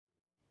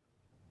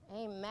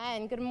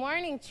Amen. Good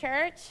morning,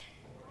 church.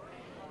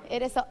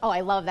 It is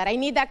I love that. I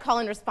need that call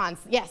and response.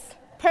 Yes.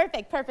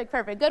 Perfect.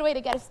 Good way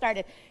to get us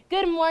started.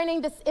 Good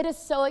morning. It is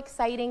so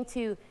exciting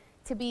to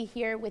be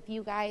here with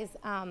you guys.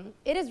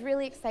 It is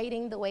really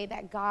exciting the way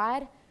that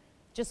God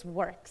just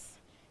works.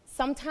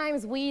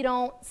 Sometimes we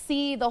don't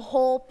see the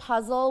whole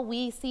puzzle.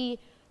 We see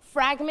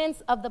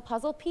fragments of the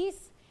puzzle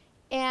piece.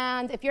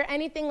 And if you're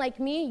anything like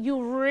me,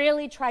 you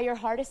really try your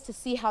hardest to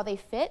see how they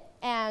fit,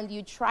 and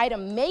you try to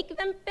make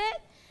them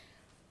fit.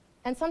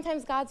 And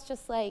sometimes God's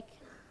just like,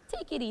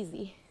 take it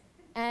easy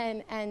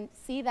and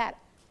see that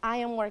I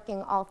am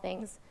working all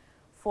things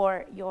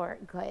for your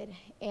good.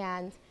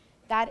 And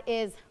that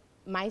is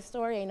my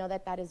story. I know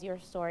that is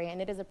your story.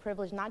 And it is a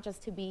privilege not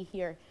just to be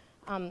here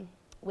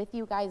with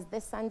you guys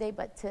this Sunday,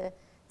 but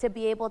to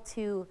be able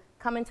to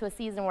come into a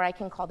season where I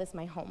can call this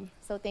my home.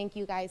 So thank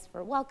you guys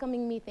for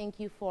welcoming me. Thank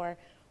you for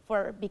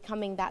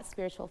becoming that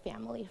spiritual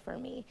family for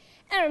me.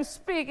 And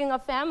speaking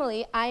of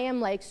family, I am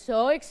like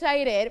so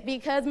excited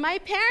because my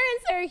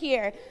parents are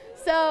here.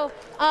 So,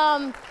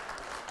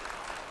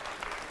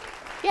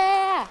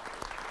 yeah.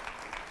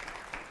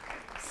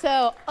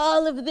 So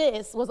all of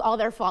this was all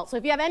their fault. So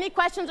if you have any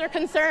questions or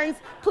concerns,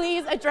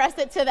 please address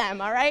it to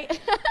them, all right?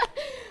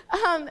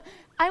 I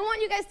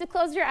want you guys to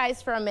close your eyes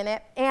for a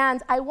minute,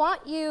 and I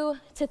want you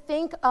to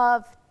think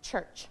of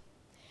church.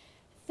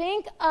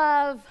 Think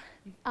of,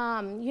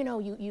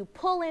 you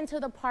pull into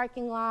the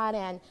parking lot,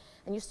 and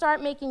you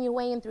start making your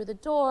way in through the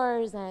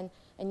doors, and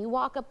you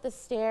walk up the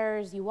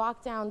stairs, you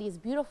walk down these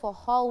beautiful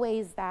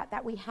hallways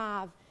that we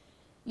have.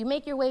 You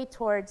make your way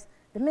towards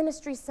the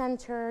ministry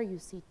center, you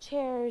see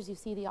chairs, you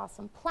see the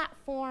awesome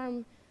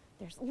platform,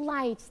 there's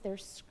lights,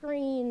 there's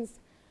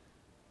screens,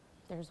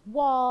 there's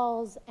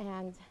walls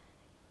and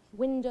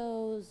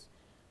windows.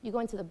 You go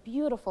into the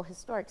beautiful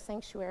historic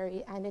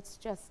sanctuary, and it's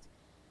just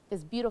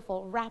this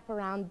beautiful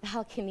wraparound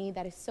balcony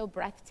that is so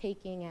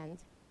breathtaking. And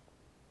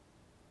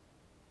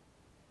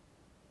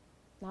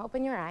now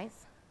open your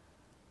eyes.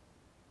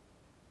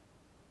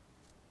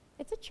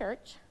 It's a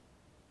church,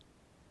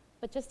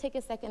 but just take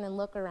a second and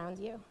look around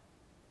you.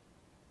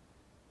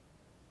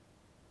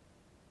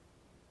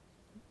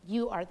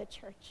 You are the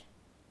church.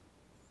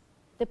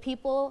 The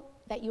people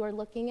that you are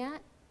looking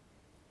at,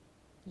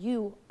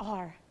 you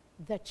are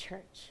the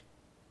church.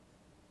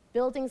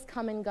 Buildings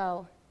come and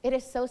go. It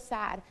is so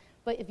sad,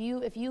 but if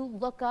you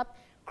look up,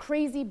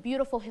 crazy,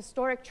 beautiful,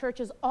 historic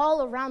churches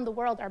all around the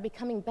world are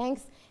becoming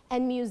banks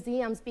and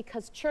museums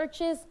because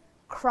churches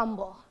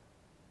crumble.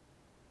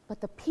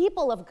 But the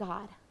people of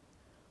God,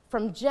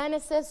 from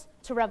Genesis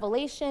to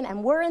Revelation,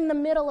 and we're in the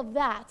middle of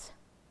that,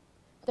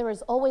 there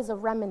is always a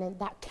remnant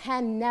that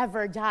can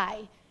never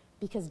die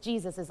because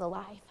Jesus is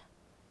alive.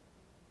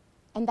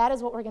 And that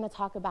is what we're going to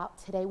talk about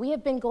today. We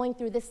have been going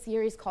through this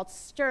series called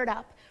Stirred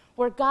Up,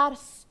 where God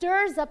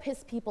stirs up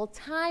his people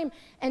time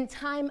and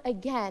time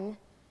again.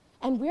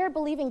 And we're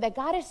believing that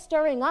God is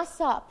stirring us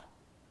up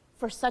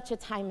for such a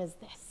time as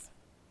this.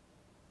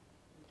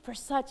 For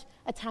such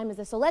a time as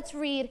this. So let's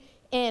read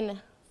in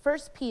 1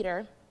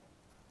 Peter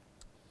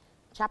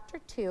chapter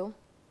 2,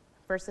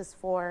 verses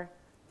 4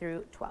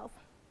 through 12.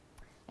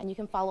 And you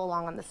can follow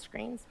along on the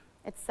screens.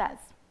 It says,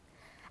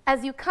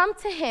 "As you come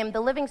to him,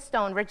 the living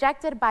stone,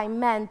 rejected by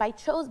men, but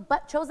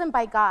chosen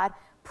by God,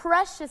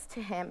 precious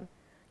to him,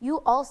 you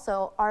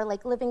also are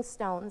like living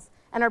stones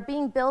and are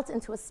being built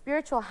into a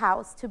spiritual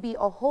house to be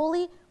a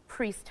holy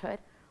priesthood,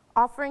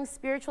 offering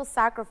spiritual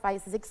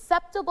sacrifices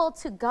acceptable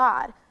to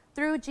God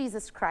through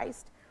Jesus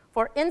Christ.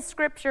 For in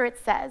Scripture it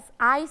says,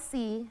 I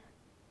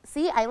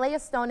lay a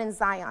stone in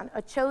Zion,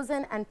 a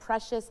chosen and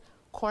precious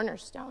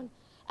cornerstone.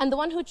 And the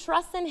one who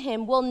trusts in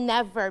him will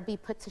never be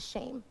put to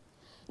shame.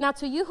 Now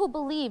to you who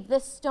believe,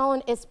 this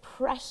stone is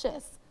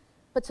precious.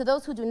 But to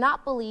those who do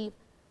not believe,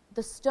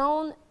 the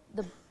stone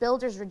the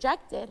builders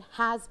rejected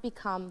has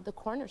become the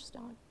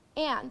cornerstone,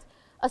 and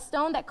a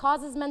stone that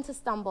causes men to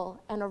stumble,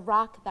 and a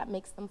rock that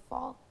makes them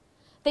fall.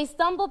 They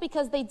stumble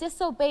because they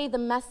disobey the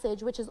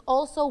message, which is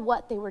also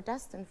what they were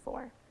destined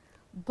for.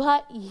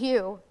 But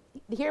you,"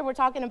 here we're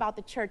talking about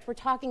the church, we're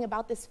talking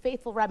about this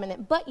faithful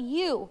remnant, "but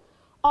you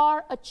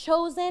are a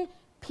chosen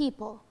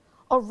people,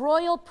 a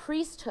royal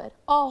priesthood,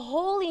 a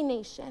holy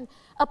nation,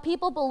 a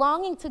people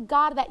belonging to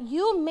God, that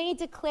you may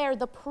declare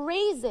the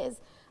praises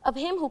of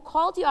him who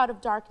called you out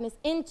of darkness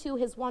into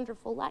his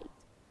wonderful light.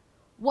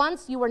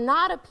 Once you were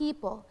not a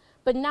people,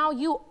 but now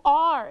you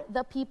are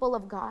the people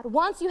of God.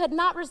 Once you had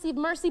not received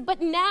mercy, but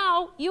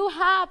now you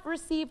have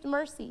received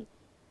mercy.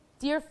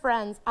 Dear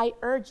friends, I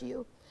urge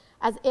you,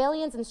 as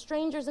aliens and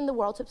strangers in the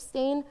world, to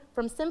abstain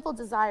from sinful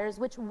desires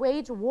which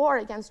wage war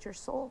against your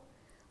soul.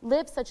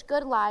 Live such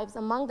good lives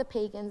among the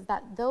pagans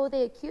that though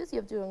they accuse you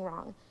of doing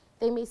wrong,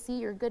 they may see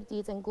your good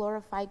deeds and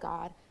glorify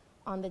God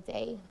on the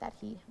day that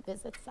he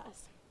visits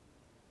us."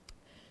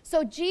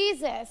 So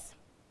Jesus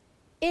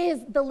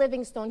is the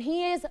living stone.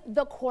 He is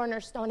the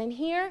cornerstone. And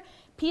here,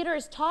 Peter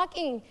is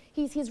talking.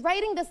 He's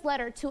writing this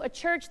letter to a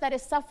church that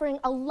is suffering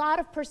a lot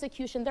of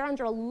persecution. They're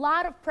under a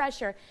lot of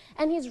pressure.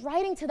 And he's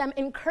writing to them,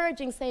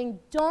 encouraging, saying,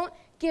 don't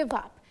give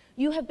up.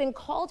 You have been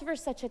called for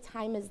such a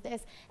time as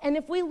this. And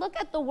if we look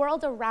at the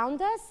world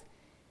around us,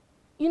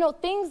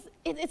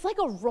 it's like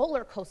a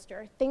roller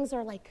coaster. Things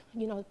are like,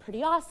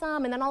 pretty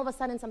awesome, and then all of a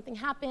sudden something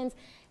happens.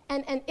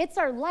 And it's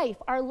our life.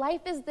 Our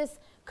life is this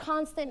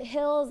constant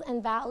hills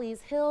and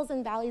valleys,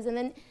 and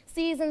then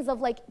seasons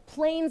of like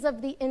plains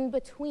of the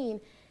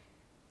in-between.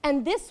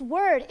 And this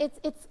word,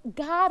 it's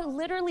God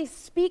literally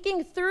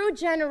speaking through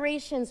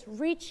generations,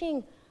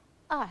 reaching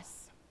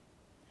us,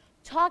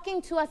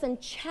 talking to us and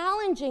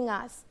challenging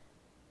us,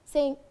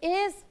 saying,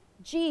 is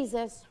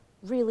Jesus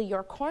really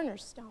your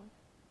cornerstone?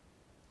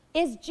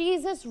 Is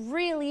Jesus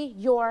really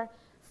your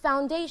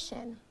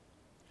foundation?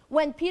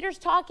 When Peter's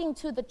talking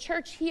to the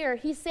church here,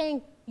 he's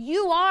saying,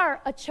 you are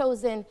a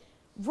chosen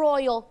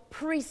royal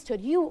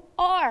priesthood. You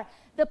are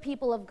the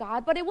people of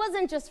God. But it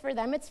wasn't just for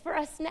them, it's for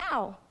us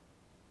now.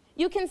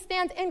 You can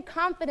stand in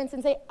confidence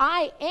and say,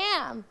 I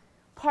am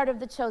part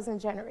of the chosen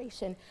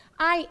generation.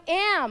 I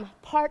am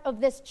part of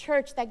this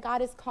church that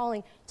God is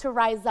calling to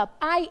rise up.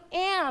 I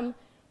am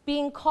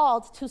being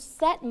called to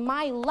set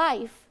my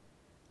life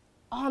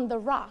on the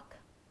rock.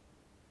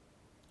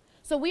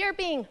 So we are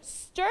being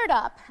stirred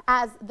up,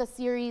 as the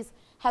series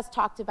has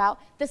talked about.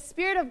 The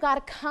Spirit of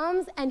God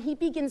comes and he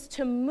begins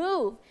to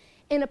move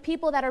in a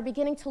people that are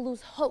beginning to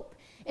lose hope,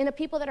 in a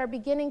people that are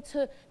beginning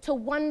to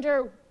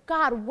wonder,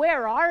 God,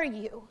 where are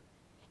you?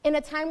 In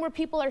a time where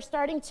people are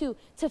starting to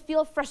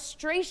feel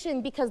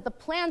frustration because the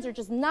plans are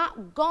just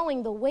not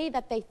going the way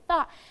that they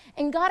thought.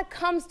 And God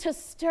comes to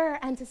stir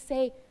and to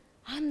say,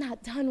 I'm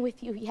not done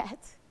with you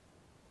yet.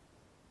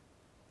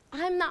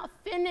 I'm not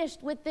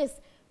finished with this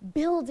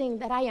building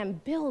that I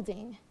am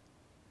building.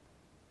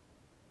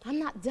 I'm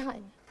not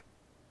done.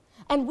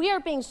 And we are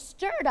being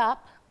stirred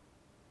up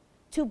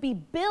to be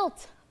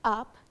built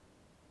up,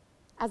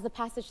 as the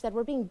passage said,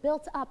 we're being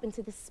built up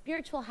into the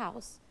spiritual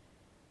house.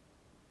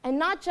 And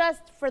not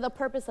just for the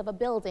purpose of a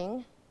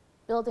building,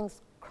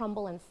 buildings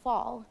crumble and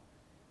fall.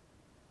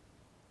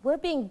 We're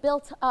being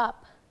built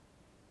up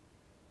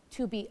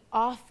to be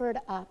offered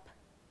up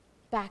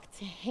back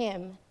to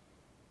him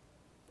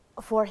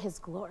for his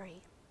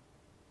glory.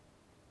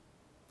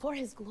 For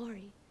his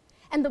glory.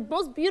 And the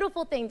most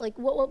beautiful thing, like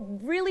what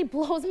really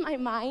blows my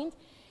mind,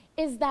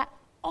 is that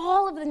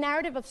all of the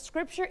narrative of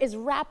Scripture is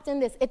wrapped in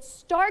this. It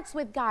starts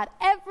with God.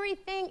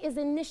 Everything is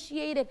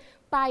initiated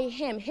by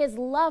him. His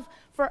love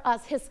for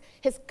us,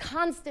 his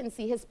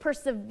constancy, his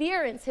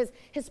perseverance,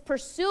 his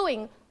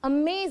pursuing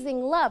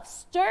amazing love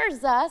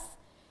stirs us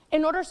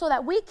in order so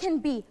that we can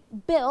be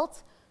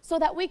built, so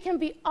that we can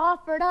be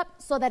offered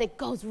up, so that it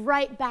goes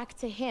right back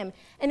to him.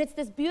 And it's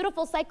this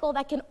beautiful cycle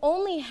that can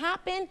only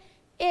happen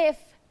if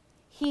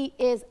he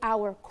is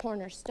our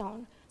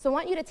cornerstone. So I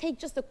want you to take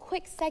just a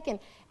quick second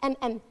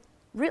and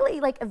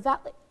really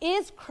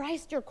is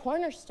Christ your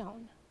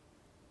cornerstone?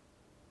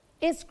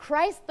 Is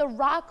Christ the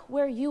rock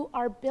where you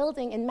are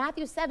building? In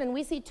Matthew 7,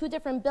 we see two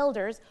different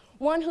builders,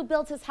 one who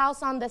built his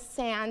house on the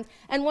sand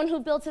and one who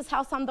built his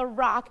house on the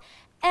rock.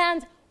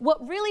 And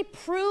what really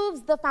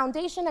proves the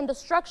foundation and the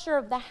structure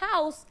of the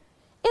house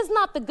is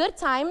not the good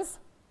times.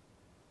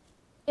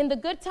 In the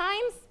good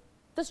times,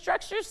 the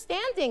structure's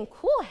standing.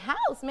 Cool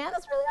house, man,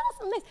 that's really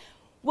awesome. Nice.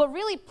 What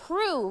really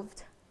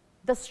proved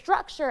the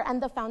structure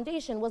and the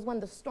foundation was when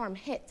the storm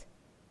hit.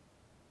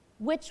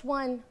 Which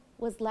one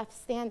was left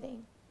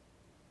standing?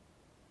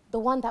 The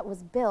one that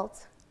was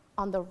built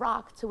on the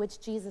rock, to which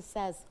Jesus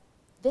says,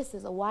 this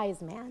is a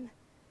wise man.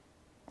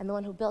 And the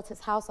one who built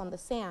his house on the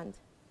sand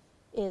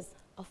is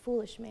a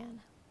foolish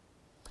man.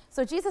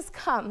 So Jesus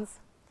comes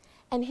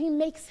and he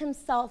makes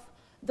himself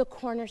the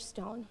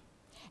cornerstone.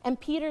 And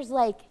Peter's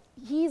like,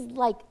 he's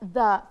like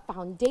the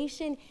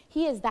foundation.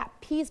 He is that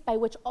piece by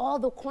which all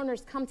the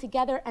corners come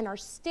together and are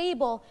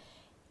stable.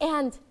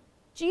 And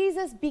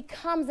Jesus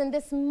becomes, in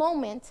this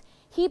moment,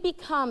 he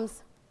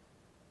becomes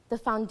the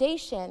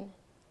foundation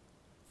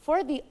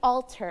for the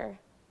altar,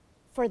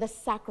 for the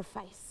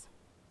sacrifice.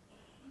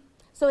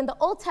 So in the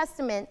Old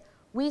Testament,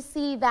 we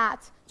see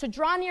that to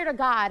draw near to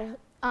God,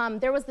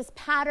 there was this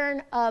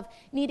pattern of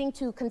needing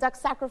to conduct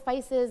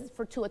sacrifices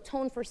to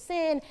atone for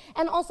sin,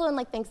 and also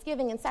in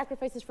Thanksgiving and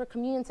sacrifices for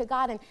communion to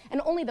God,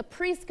 and only the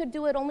priests could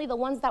do it, only the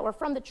ones that were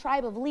from the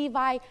tribe of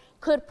Levi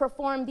could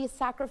perform these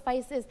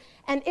sacrifices.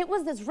 And it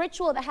was this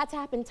ritual that had to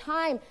happen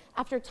time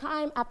after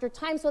time after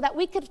time so that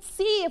we could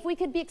see if we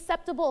could be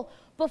acceptable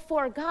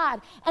before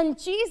God. And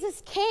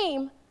Jesus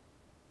came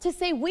to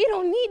say, we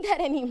don't need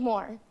that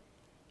anymore.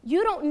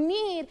 You don't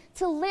need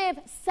to live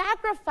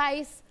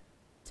sacrifice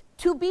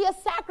to be a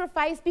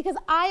sacrifice, because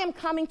I am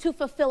coming to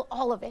fulfill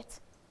all of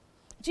it.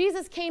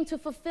 Jesus came to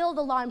fulfill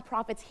the law and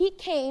prophets. He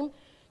came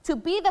to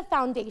be the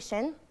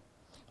foundation,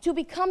 to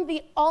become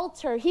the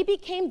altar. He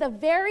became the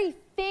very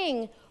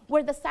thing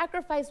where the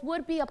sacrifice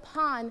would be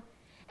upon,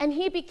 and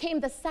he became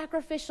the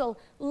sacrificial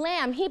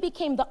lamb. He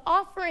became the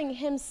offering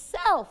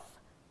himself.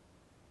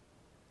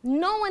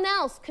 No one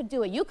else could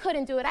do it. You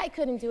couldn't do it. I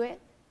couldn't do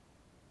it.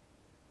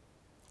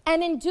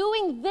 And in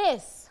doing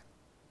this,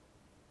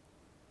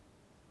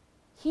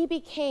 he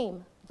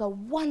became the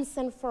once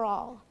and for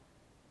all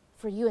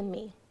for you and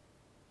me.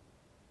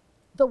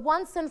 the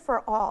once and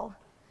for all,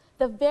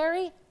 the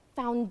very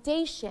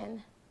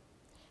foundation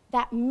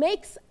that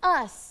makes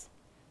us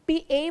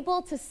be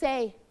able to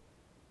say,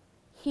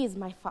 He's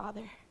my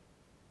Father.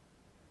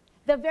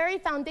 The very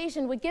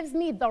foundation which gives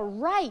me the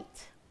right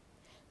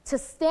to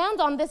stand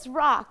on this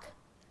rock,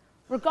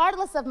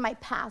 regardless of my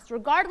past,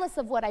 regardless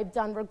of what I've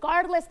done,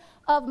 regardless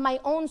of my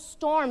own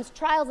storms,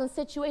 trials, and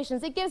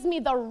situations. It gives me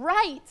the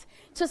right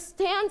to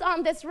stand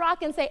on this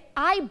rock and say,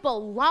 I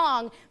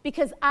belong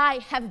because I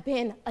have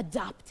been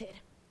adopted.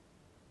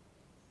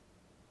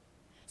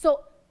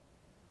 So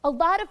a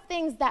lot of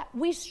things that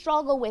we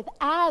struggle with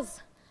as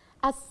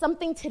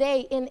something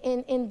today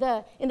in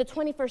the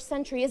 21st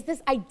century is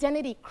this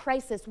identity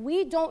crisis.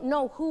 We don't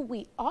know who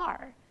we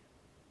are.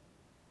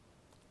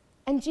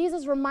 And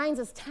Jesus reminds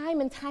us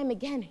time and time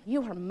again,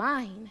 you are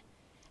mine.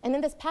 And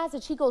in this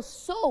passage, he goes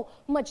so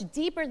much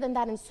deeper than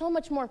that and so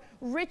much more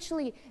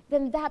richly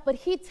than that. But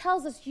he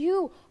tells us,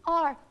 you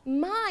are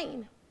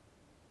mine.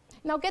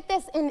 Now get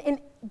this, in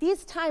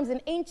these times,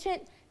 in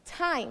ancient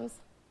times,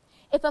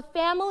 if a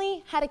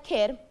family had a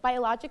kid,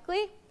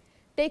 biologically,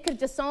 they could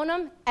disown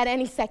him at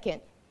any second.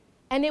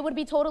 And it would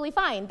be totally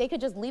fine. They could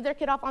just leave their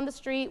kid off on the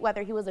street,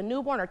 whether he was a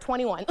newborn or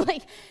 21.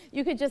 Like,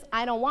 you could just,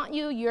 I don't want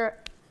you, you're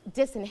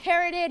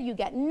disinherited, you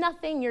get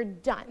nothing, you're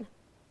done.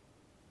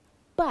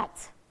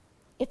 But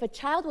if a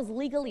child was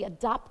legally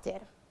adopted,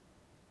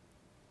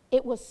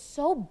 it was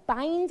so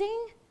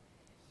binding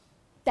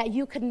that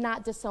you could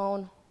not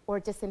disown or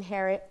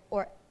disinherit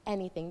or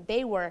anything.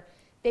 They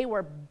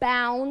were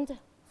bound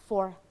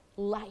for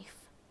life,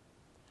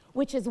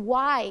 which is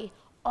why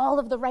all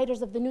of the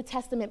writers of the New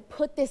Testament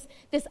put this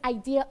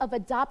idea of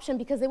adoption,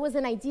 because it was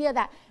an idea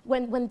that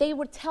when they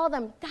would tell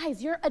them,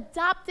 guys, you're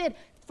adopted.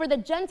 For the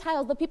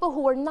Gentiles, the people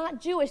who were not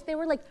Jewish, they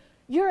were like,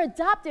 you're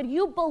adopted,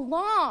 you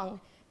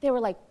belong. They were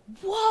like,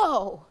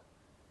 whoa,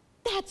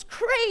 that's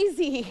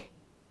crazy.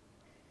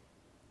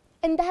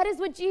 And that is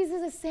what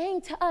Jesus is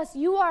saying to us.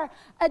 You are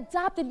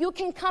adopted. You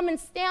can come and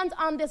stand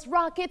on this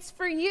rock. It's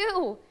for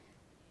you.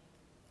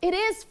 It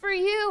is for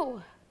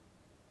you.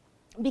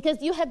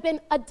 Because you have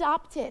been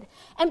adopted.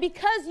 And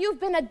because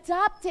you've been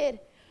adopted,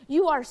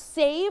 you are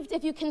saved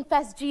if you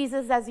confess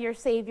Jesus as your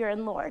Savior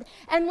and Lord.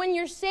 And when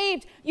you're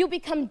saved, you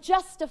become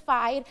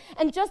justified.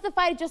 And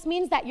justified just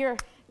means that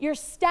your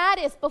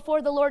status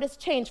before the Lord has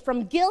changed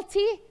from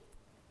guilty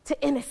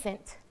to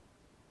innocent.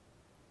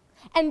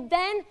 And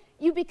then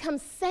you become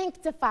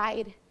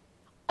sanctified.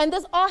 And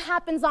this all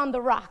happens on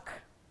the rock.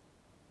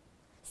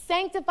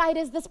 Sanctified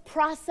is this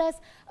process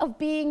of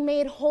being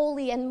made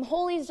holy. And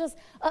holy is just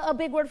a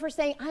big word for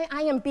saying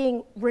I am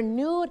being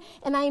renewed,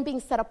 and I am being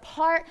set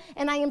apart,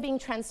 and I am being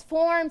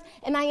transformed,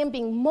 and I am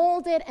being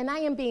molded, and I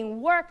am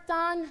being worked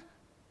on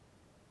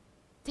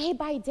day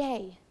by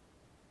day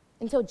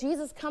until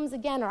Jesus comes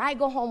again, or I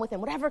go home with him,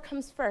 whatever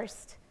comes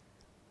first.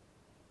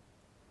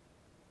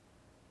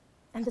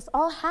 And this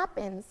all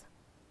happens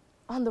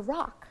on the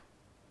rock.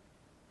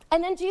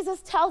 And then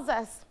Jesus tells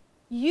us,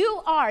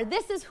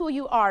 this is who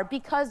you are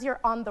because you're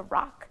on the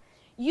rock.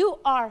 You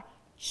are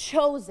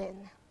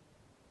chosen.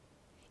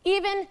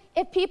 Even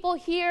if people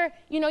hear,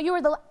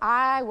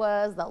 I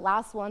was the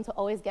last one to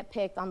always get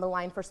picked on the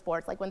line for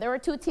sports. Like when there were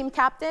 2 team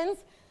captains,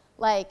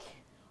 like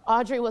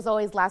Audrey was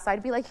always last.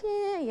 I'd be like,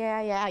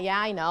 yeah,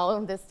 I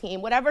know this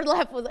team. Whatever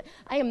left was,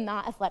 I am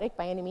not athletic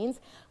by any means.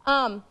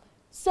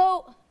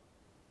 So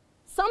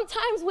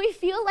sometimes we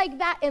feel like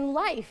that in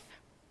life.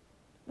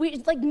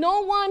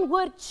 No one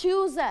would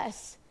choose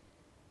us.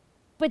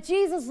 But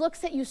Jesus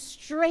looks at you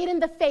straight in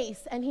the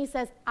face and he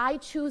says, I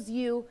choose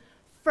you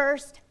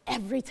first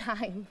every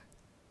time.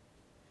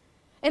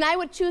 And I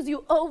would choose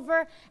you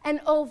over and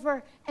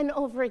over and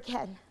over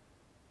again.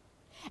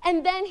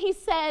 And then he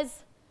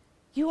says,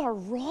 you are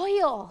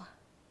royal.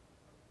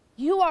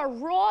 You are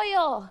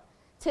royal.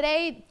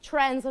 Today,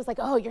 trends was like,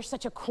 oh, you're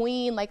such a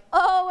queen. Like,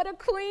 oh, what a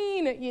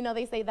queen.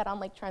 They say that on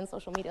like trend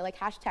social media, like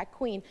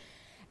 #queen.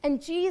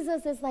 And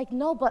Jesus is like,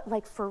 no, but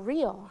like for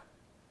real.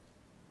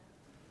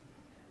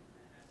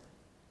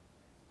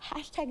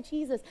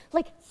 #Jesus,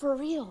 like for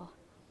real.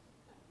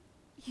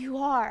 You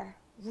are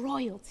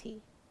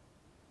royalty.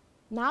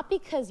 Not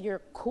because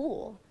you're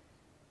cool,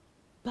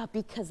 but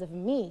because of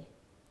me,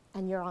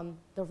 and you're on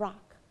the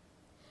rock.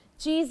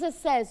 Jesus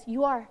says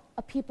you are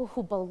a people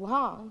who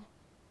belong.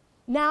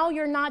 Now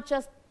you're not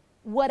just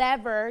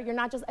whatever, you're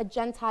not just a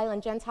Gentile,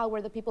 and Gentile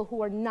were the people who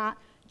were not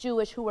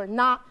Jewish, who were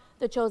not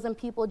the chosen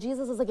people.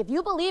 Jesus is like, if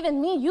you believe in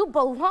me, you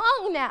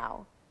belong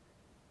now.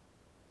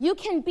 You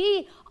can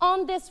be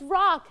on this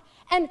rock,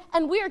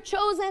 and we are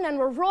chosen, and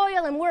we're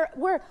royal, and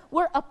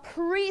we're a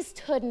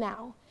priesthood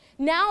now.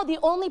 Now the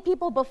only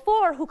people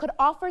before who could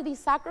offer these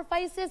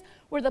sacrifices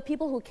were the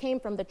people who came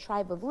from the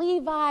tribe of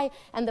Levi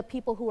and the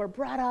people who were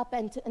brought up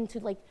and to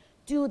like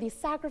do these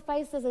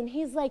sacrifices. And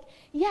he's like,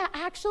 yeah,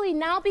 actually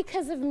now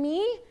because of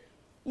me,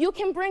 you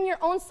can bring your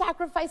own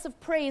sacrifice of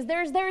praise.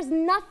 There's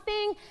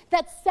nothing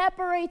that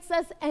separates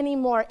us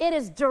anymore. It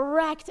is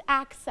direct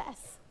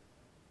access.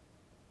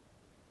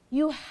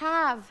 You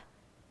have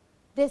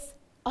this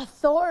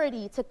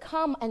authority to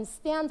come and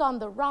stand on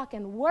the rock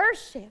and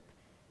worship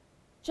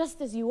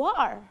just as you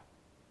are.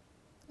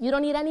 You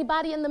don't need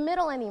anybody in the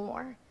middle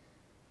anymore.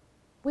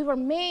 We were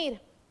made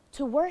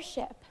to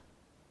worship,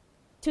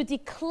 to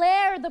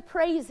declare the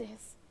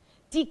praises.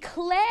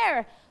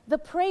 Declare the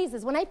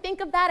praises. When I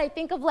think of that, I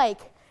think of like,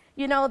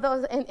 you know,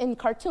 those in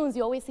cartoons,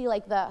 you always see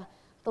like the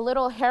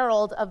little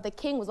herald of the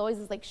king was always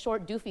this like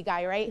short, doofy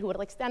guy, right? Who would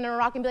like stand on a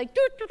rock and be like,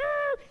 doo, doo,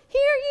 doo,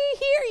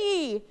 hear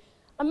ye.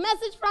 A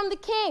message from the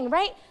king,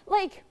 right?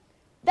 Like,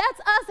 that's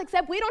us,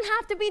 except we don't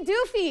have to be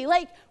doofy.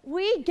 Like,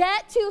 we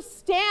get to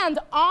stand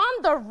on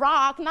the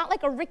rock, not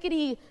like a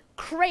rickety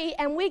crate,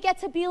 and we get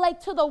to be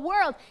like to the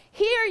world,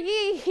 hear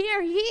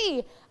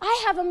ye.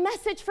 I have a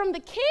message from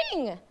the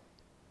king.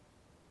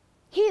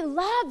 He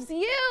loves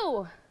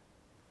you.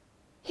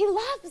 He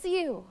loves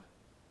you.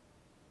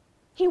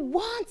 He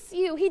wants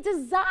you. He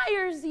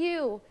desires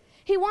you.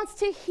 He wants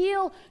to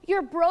heal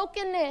your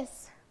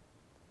brokenness.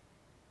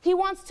 He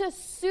wants to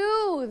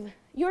soothe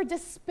your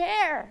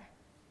despair.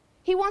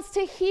 He wants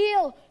to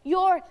heal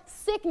your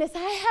sickness. I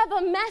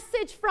have a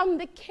message from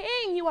the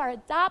king. You are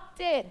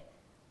adopted.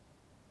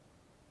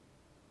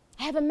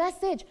 I have a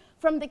message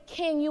from the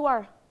king. You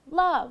are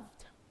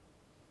loved.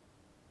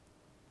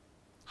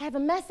 I have a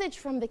message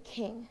from the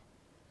king.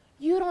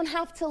 You don't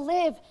have to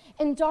live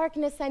in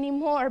darkness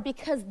anymore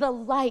because the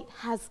light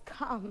has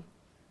come.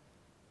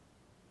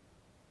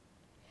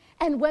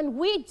 And when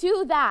we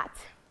do that,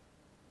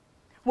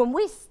 when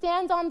we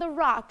stand on the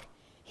rock,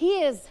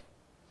 he is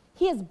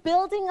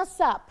building us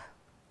up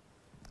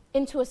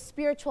into a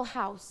spiritual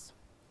house.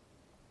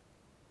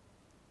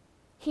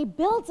 He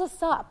builds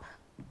us up,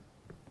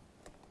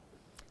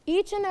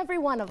 each and every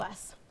one of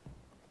us.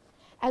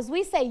 As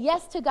we say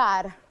yes to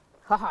God,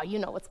 haha, you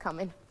know what's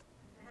coming.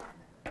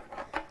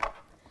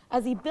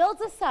 As he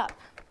builds us up,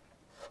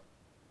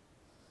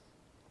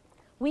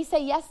 we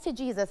say yes to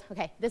Jesus.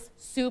 Okay, this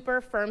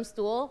super firm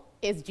stool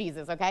is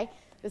Jesus, okay?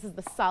 This is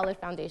the solid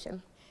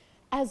foundation.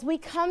 As we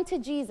come to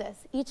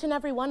Jesus, each and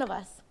every one of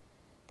us,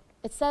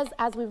 it says,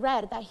 as we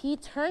read, that he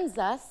turns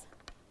us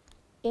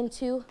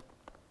into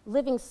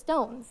living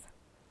stones.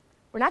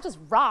 We're not just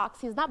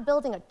rocks. He's not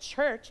building a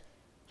church.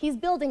 He's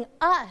building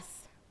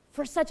us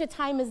for such a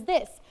time as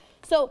this.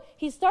 So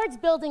he starts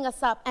building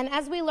us up, and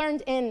as we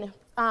learned in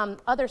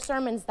other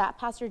sermons that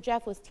Pastor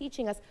Jeff was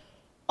teaching us,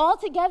 all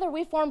together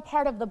we form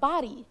part of the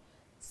body.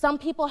 Some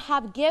people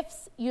have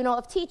gifts,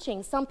 of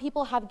teaching. Some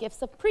people have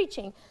gifts of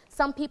preaching.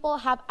 Some people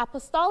have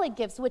apostolic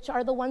gifts, which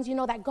are the ones,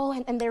 that go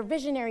and they're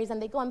visionaries and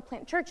they go and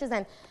plant churches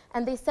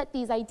and they set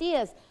these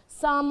ideas.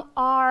 Some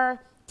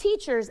are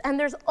teachers, and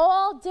there's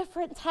all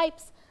different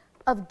types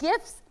of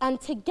gifts, and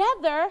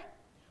together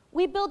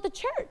we build the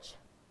church.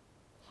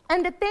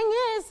 And the thing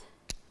is,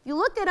 you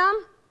look at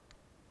them,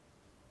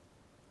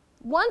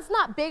 one's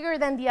not bigger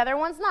than the other,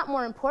 one's not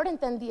more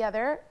important than the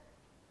other.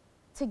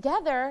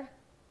 Together,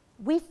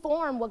 we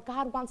form what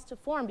God wants to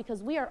form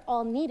because we are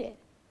all needed.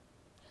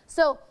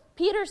 So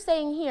Peter's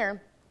saying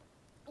here,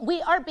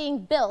 we are being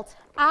built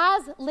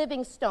as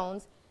living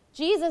stones,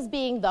 Jesus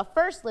being the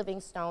first living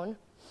stone.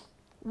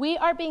 We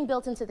are being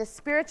built into this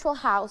spiritual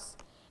house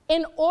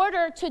in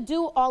order to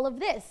do all of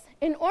this,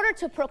 in order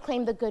to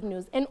proclaim the good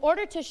news, in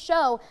order to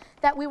show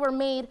that we were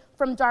made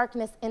from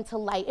darkness into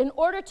light, in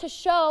order to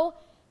show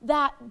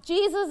that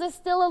Jesus is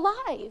still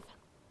alive.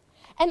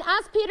 And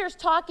as Peter's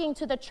talking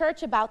to the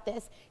church about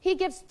this, he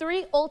gives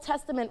 3 Old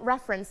Testament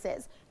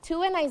references,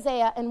 2 in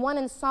Isaiah and 1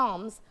 in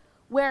Psalms,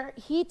 where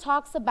he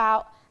talks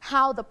about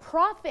how the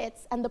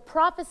prophets and the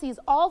prophecies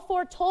all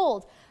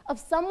foretold of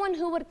someone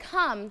who would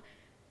come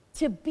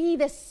to be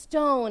the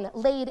stone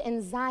laid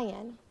in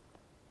Zion.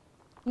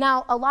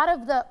 Now, a lot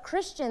of the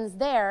Christians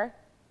there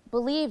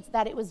believed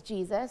that it was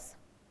Jesus,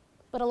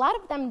 but a lot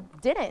of them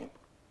didn't,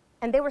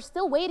 and they were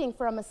still waiting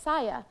for a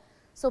Messiah.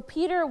 So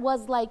Peter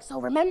was like, so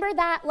remember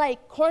that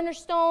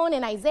cornerstone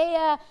in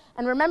Isaiah,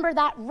 and remember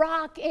that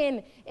rock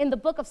in the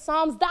book of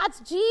Psalms? That's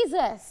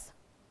Jesus.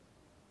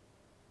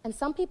 And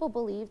some people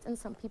believed and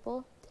some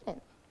people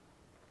didn't.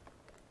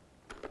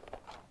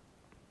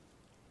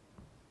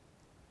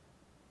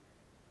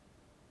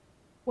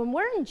 When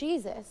we're in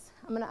Jesus,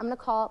 I'm gonna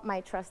call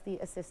my trusty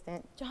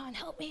assistant. John,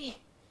 help me.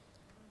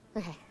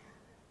 Okay.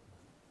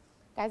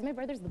 Guys, my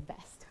brother's the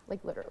best,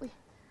 literally.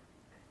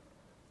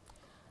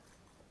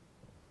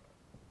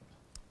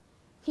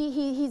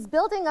 He's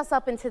building us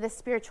up into this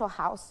spiritual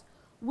house.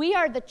 We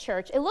are the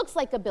church. It looks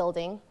like a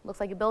building. Looks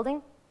like a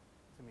building?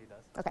 To me, it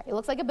does. Okay, it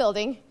looks like a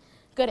building.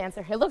 Good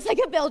answer. It looks like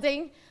a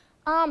building.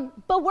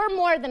 But we're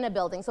more than a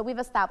building, so we've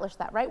established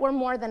that, right? We're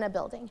more than a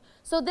building.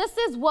 So this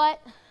is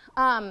what,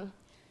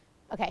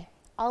 okay,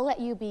 I'll let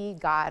you be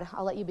God.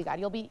 I'll let you be God.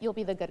 You'll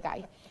be the good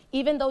guy.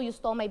 Even though you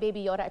stole my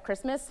baby Yoda at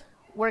Christmas,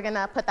 we're going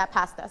to put that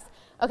past us.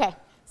 Okay,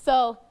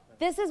 so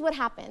this is what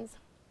happens.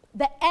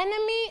 The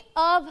enemy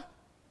of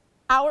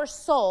our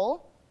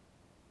soul,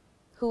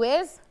 who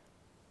is?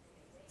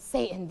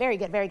 Satan. Very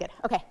good, very good.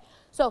 Okay,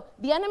 so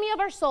the enemy of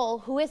our soul,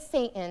 who is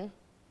Satan,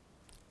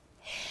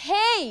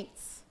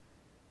 hates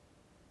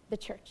the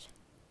church.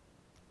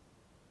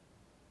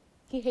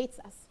 He hates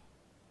us.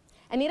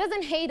 And he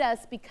doesn't hate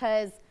us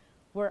because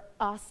we're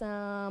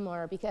awesome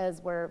or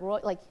because we're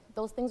like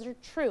those things are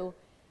true.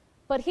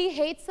 But he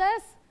hates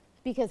us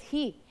because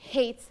he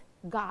hates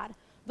God.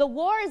 The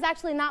war is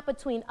actually not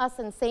between us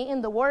and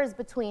Satan. The war is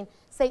between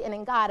Satan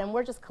and God, and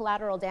we're just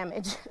collateral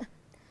damage.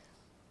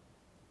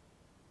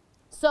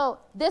 So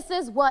this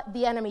is what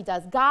the enemy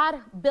does.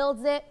 God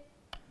builds it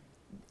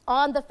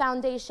on the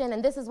foundation,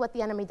 and this is what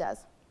the enemy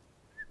does.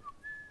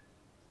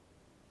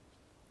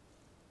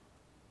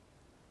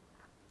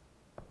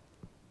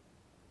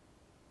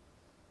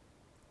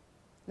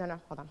 No,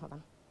 hold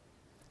on.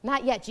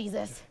 Not yet,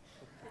 Jesus.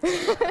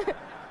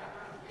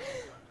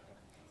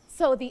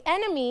 So the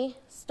enemy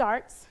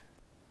starts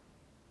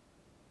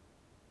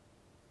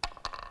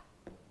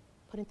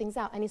putting things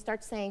out, and he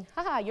starts saying,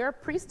 haha, you're a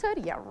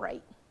priesthood? Yeah,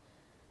 right.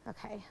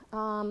 Okay.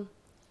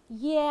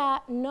 You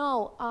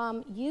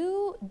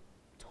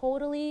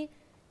totally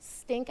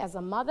stink as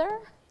a mother.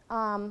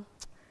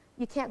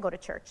 You can't go to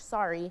church,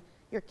 sorry.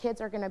 Your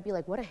kids are going to be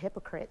like, what a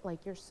hypocrite.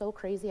 Like, you're so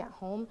crazy at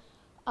home.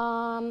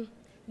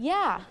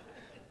 Yeah.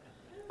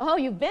 Oh,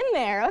 you've been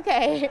there.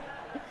 Okay.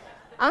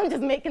 I'm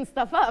just making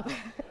stuff up.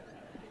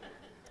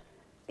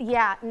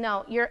 Yeah,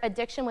 no, your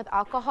addiction with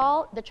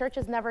alcohol, the church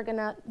is never going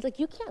to, like,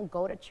 you can't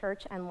go to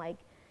church and, like,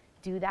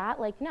 do that.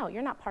 Like, no,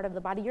 you're not part of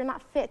the body. You're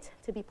not fit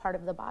to be part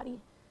of the body.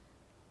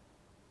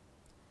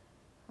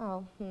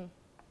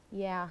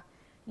 Yeah.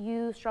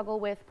 You struggle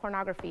with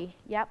pornography.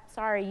 Yep,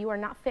 sorry, you are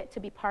not fit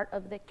to be part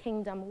of the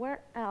kingdom.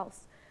 Where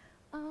else?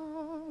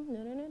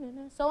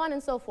 No. So on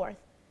and so forth.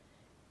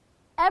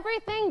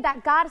 Everything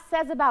that God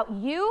says about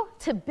you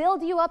to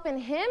build you up in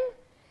him,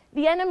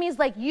 the enemy's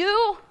like,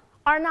 you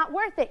are not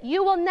worth it.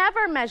 You will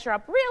never measure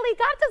up. Really,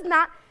 God does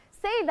not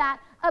say that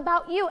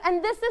about you.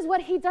 And this is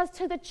what he does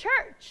to the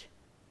church.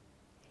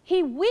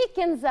 He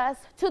weakens us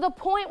to the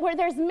point where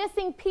there's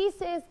missing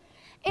pieces,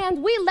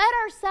 and we let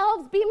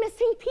ourselves be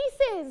missing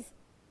pieces.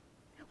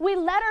 We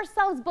let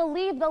ourselves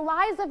believe the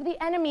lies of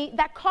the enemy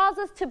that cause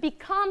us to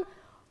become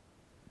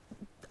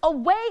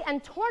away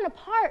and torn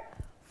apart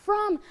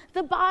from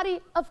the body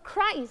of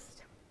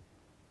Christ.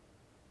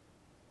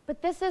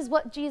 But this is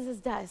what Jesus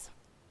does.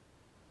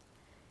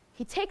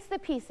 He takes the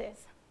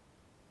pieces,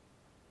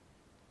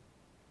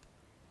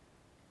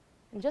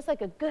 and just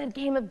like a good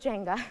game of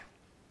Jenga,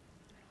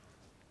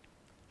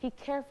 he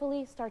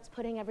carefully starts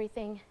putting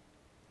everything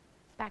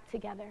back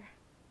together.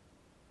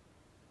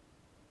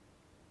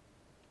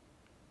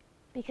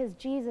 Because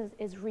Jesus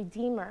is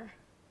Redeemer,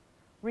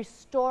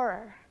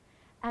 Restorer,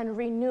 and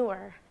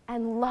Renewer,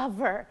 and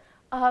Lover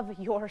of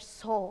your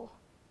soul.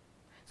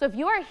 So if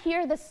you are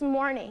here this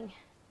morning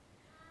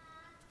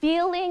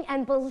feeling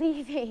and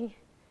believing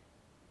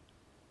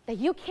that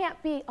you can't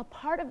be a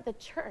part of the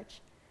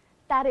church,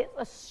 that is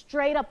a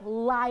straight up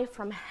lie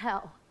from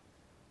hell,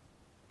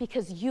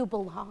 because you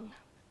belong.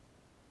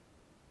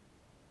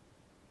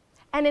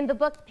 And in the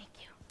book, thank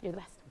you, you're the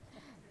best.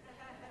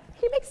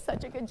 He makes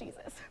such a good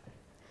Jesus.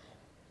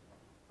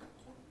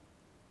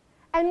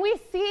 And we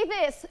see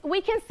this,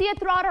 we can see it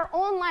throughout our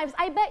own lives.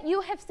 I bet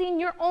you have seen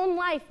your own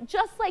life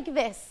just like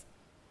this,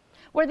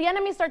 where the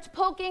enemy starts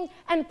poking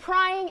and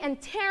prying and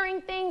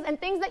tearing things,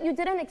 and things that you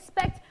didn't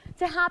expect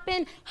to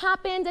happen,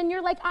 happened, and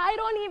you're like, I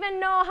don't even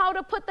know how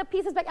to put the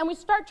pieces back. And we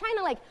start trying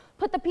to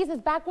put the pieces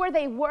back where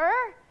they were,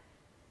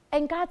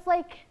 and God's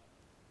like,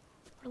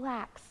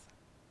 relax.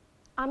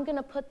 I'm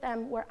gonna put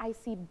them where I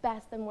see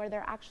best and where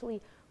they're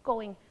actually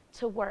going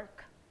to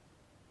work.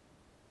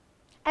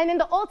 And in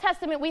the Old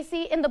Testament, we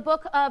see in the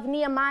book of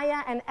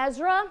Nehemiah and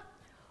Ezra,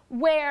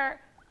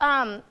 where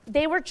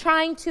they were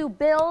trying to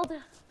build,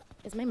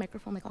 is my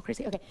microphone all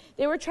crazy? Okay.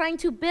 They were trying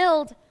to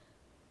build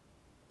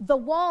the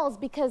walls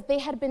because they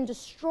had been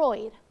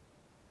destroyed.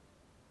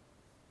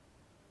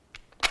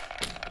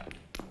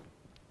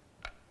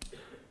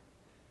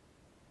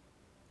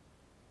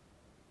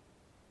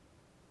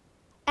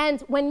 And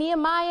when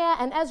Nehemiah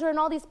and Ezra and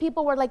all these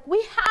people were like,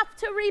 we have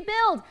to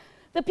rebuild,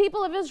 the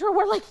people of Israel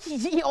were like,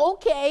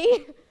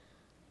 okay,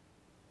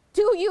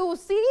 do you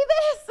see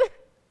this?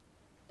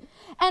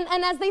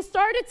 And as they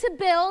started to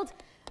build,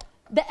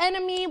 the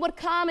enemy would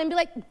come and be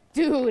like,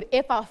 dude,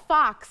 if a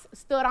fox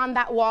stood on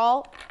that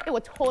wall, it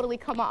would totally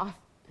come off.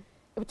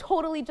 It would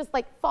totally just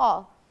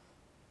fall.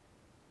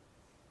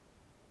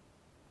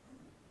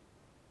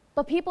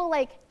 But people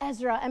like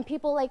Ezra and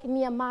people like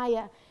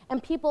Nehemiah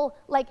and people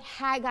like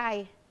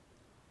Haggai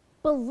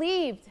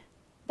believed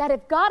that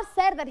if God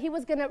said that he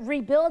was going to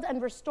rebuild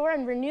and restore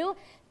and renew,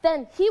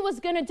 then he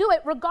was going to do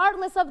it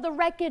regardless of the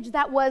wreckage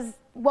that was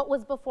what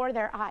was before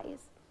their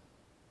eyes.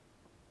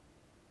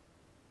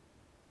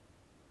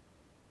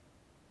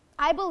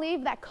 I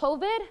believe that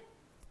COVID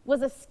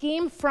was a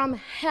scheme from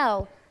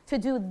hell to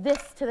do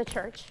this to the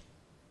church.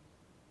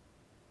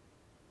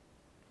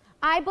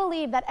 I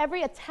believe that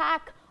every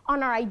attack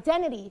on our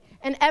identity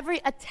and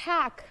every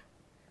attack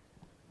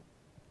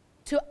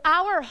to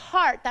our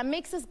heart that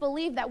makes us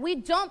believe that we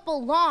don't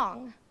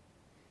belong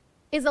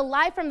is a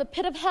lie from the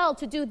pit of hell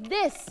to do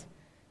this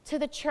to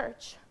the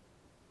church.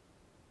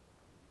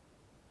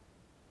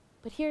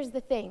 But here's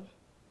the thing.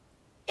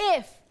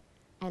 If,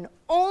 and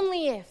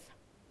only if,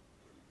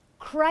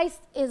 Christ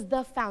is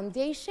the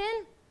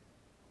foundation,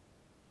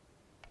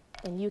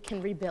 then you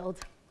can rebuild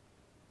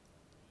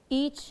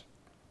each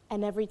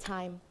and every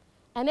time.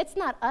 And it's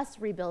not us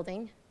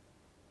rebuilding,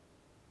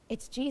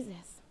 it's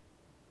Jesus.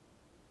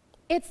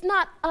 It's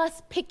not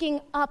us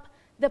picking up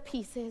the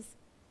pieces,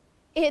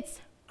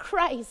 it's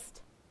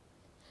Christ.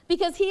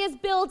 Because he is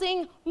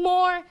building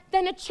more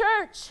than a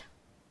church.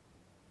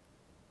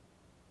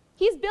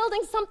 He's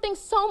building something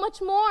so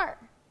much more.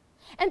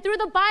 And through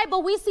the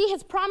Bible, we see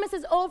his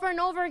promises over and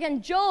over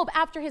again. Job,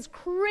 after his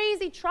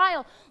crazy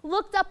trial,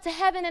 looked up to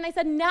heaven and I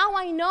said, now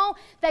I know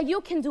that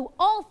you can do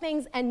all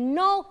things and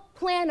no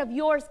plan of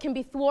yours can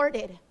be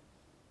thwarted.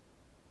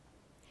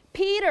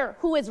 Peter,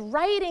 who is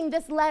writing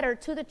this letter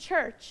to the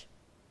church,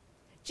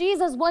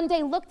 Jesus one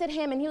day looked at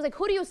him and he was like,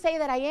 who do you say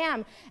that I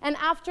am? And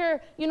after,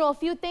 a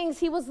few things,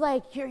 he was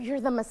like, you're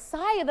the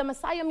Messiah. The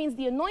Messiah means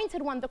the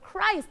anointed one, the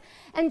Christ.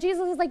 And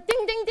Jesus is like,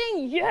 ding, ding,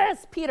 ding.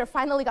 Yes, Peter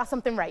finally got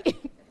something right.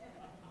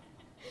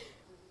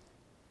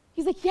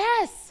 He's like,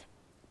 yes,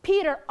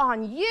 Peter,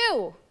 on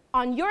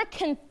your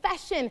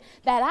confession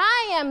that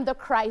I am the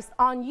Christ,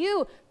 on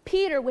you,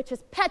 Peter, which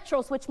is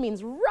Petros, which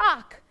means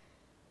rock,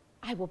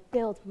 I will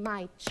build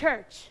my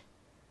church.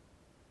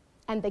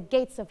 And the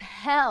gates of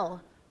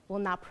hell will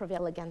not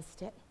prevail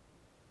against it.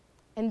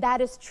 And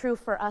that is true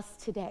for us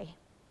today.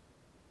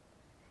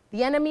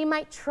 The enemy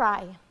might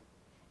try,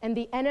 and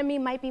the enemy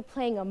might be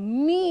playing a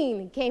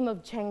mean game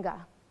of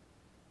Jenga.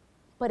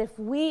 But if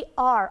we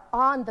are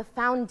on the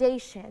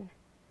foundation,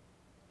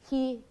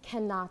 he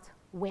cannot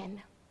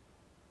win.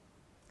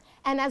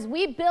 And as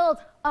we build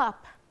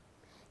up,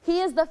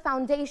 he is the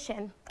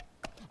foundation,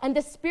 and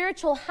the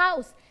spiritual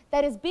house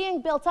that is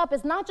being built up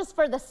is not just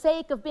for the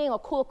sake of being a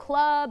cool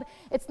club.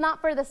 It's not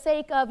for the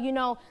sake of,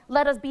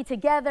 let us be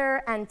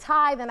together and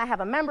tithe, and I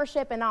have a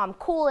membership, and now I'm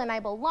cool, and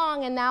I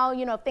belong, and now,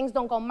 if things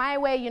don't go my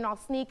way, I'll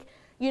sneak,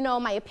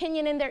 my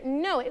opinion in there.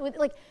 No, it was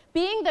like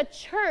being the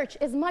church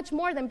is much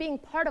more than being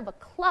part of a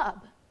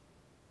club.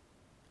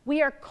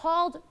 We are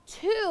called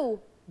to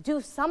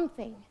do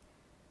something.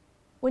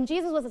 When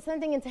Jesus was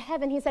ascending into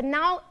heaven, he said,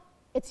 now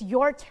it's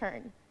your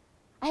turn.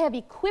 I have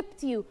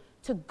equipped you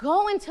to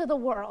go into the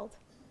world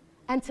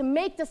and to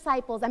make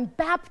disciples and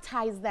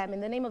baptize them in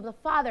the name of the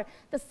Father,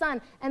 the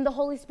Son, and the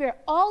Holy Spirit.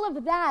 All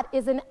of that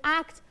is an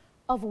act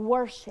of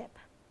worship.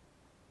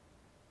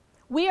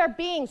 We are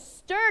being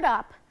stirred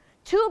up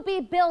to be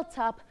built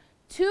up,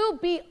 to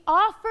be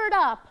offered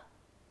up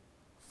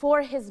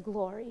for his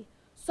glory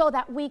so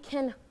that we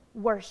can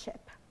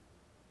worship.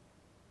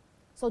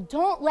 So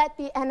don't let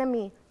the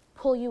enemy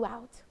pull you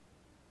out.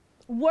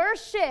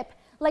 Worship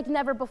like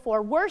never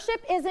before. Worship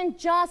isn't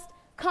just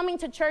coming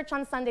to church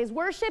on Sundays.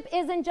 Worship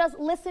isn't just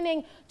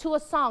listening to a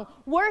song.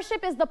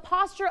 Worship is the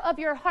posture of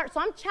your heart. So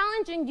I'm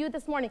challenging you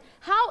this morning.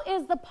 How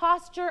is the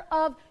posture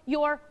of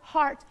your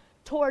heart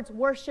towards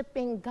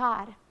worshiping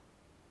God?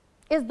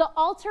 Is the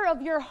altar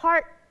of your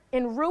heart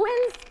in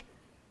ruins?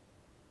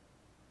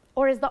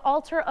 Or is the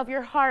altar of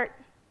your heart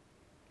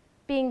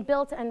being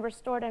built and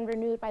restored and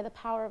renewed by the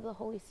power of the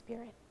Holy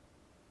Spirit?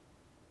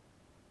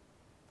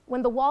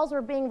 When the walls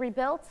were being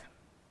rebuilt,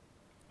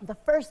 the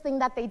first thing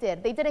that they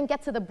didn't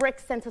get to the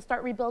bricks and to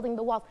start rebuilding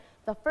the walls.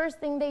 The first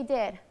thing they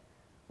did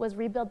was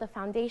rebuild the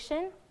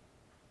foundation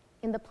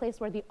in the place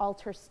where the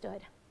altar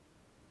stood,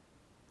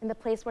 in the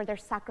place where their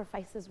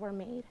sacrifices were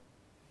made.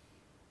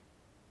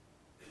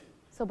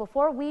 So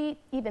before we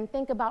even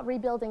think about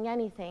rebuilding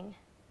anything,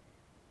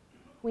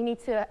 we need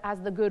to, as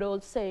the good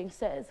old saying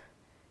says,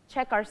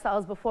 check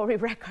ourselves before we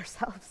wreck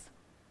ourselves.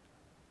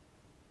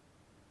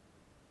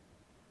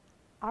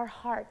 Our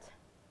heart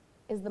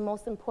is the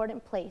most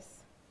important place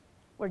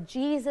where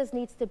Jesus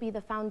needs to be the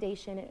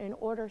foundation in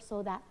order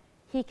so that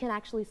he can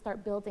actually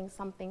start building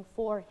something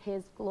for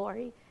his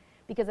glory.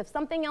 Because if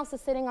something else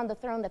is sitting on the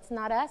throne that's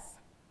not us,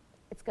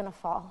 it's going to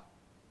fall.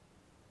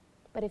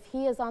 But if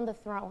he is on the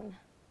throne,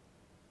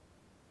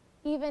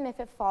 even if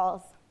it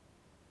falls,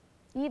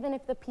 even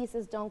if the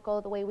pieces don't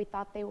go the way we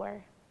thought they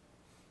were,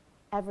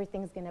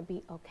 everything's going to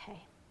be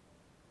okay.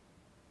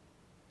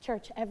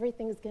 Church,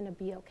 everything's going to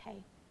be okay.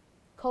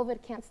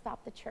 COVID can't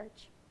stop the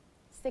church.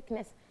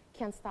 Sickness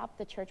can't stop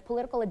the church.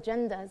 Political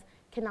agendas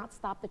cannot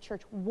stop the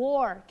church.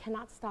 War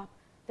cannot stop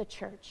the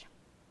church.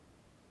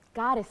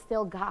 God is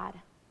still God,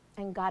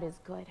 and God is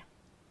good.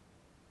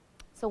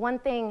 So one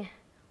thing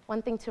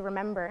to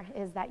remember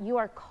is that you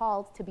are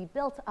called to be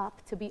built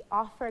up, to be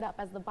offered up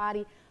as the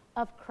body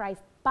of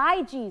Christ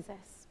by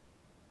Jesus,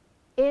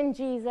 in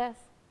Jesus,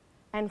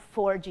 and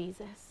for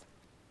Jesus.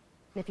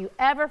 And if you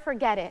ever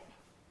forget it,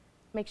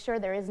 make sure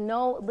there is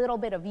no little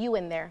bit of you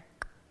in there.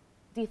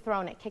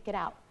 Dethrone it, kick it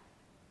out,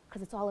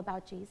 because it's all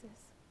about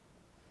Jesus.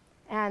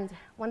 And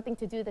one thing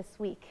to do this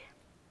week,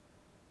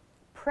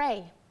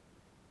 pray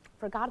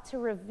for God to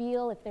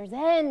reveal if there's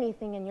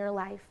anything in your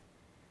life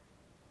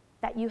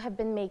that you have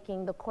been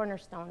making the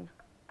cornerstone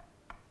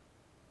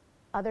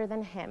other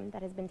than him,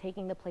 that has been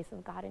taking the place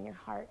of God in your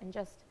heart, and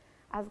just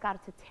ask God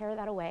to tear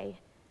that away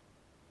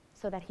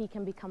so that he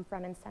can become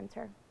front and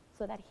center,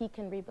 so that he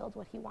can rebuild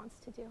what he wants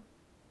to do.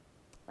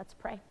 Let's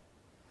pray.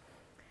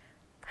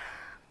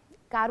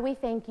 God, we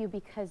thank you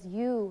because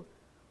you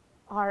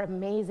are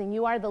amazing.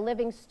 You are the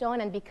living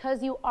stone, and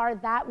because you are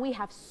that, we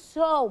have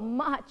so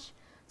much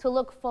to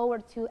look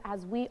forward to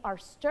as we are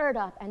stirred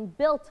up and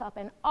built up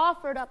and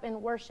offered up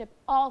in worship,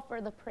 all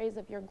for the praise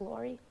of your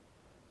glory.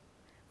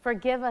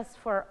 Forgive us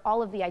for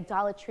all of the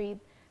idolatry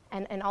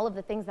and all of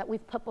the things that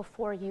we've put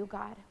before you,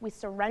 God. We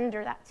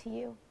surrender that to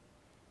you,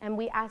 and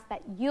we ask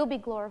that you be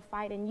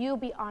glorified and you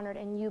be honored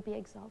and you be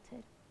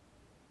exalted.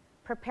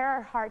 Prepare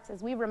our hearts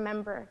as we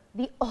remember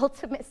the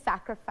ultimate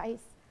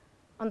sacrifice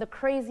on the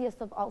craziest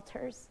of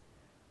altars,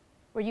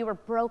 where you were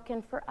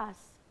broken for us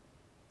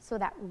so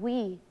that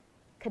we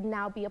could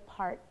now be a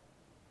part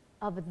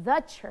of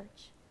the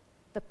church,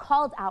 the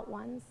called out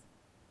ones.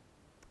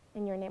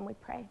 In your name we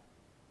pray.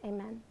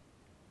 Amen.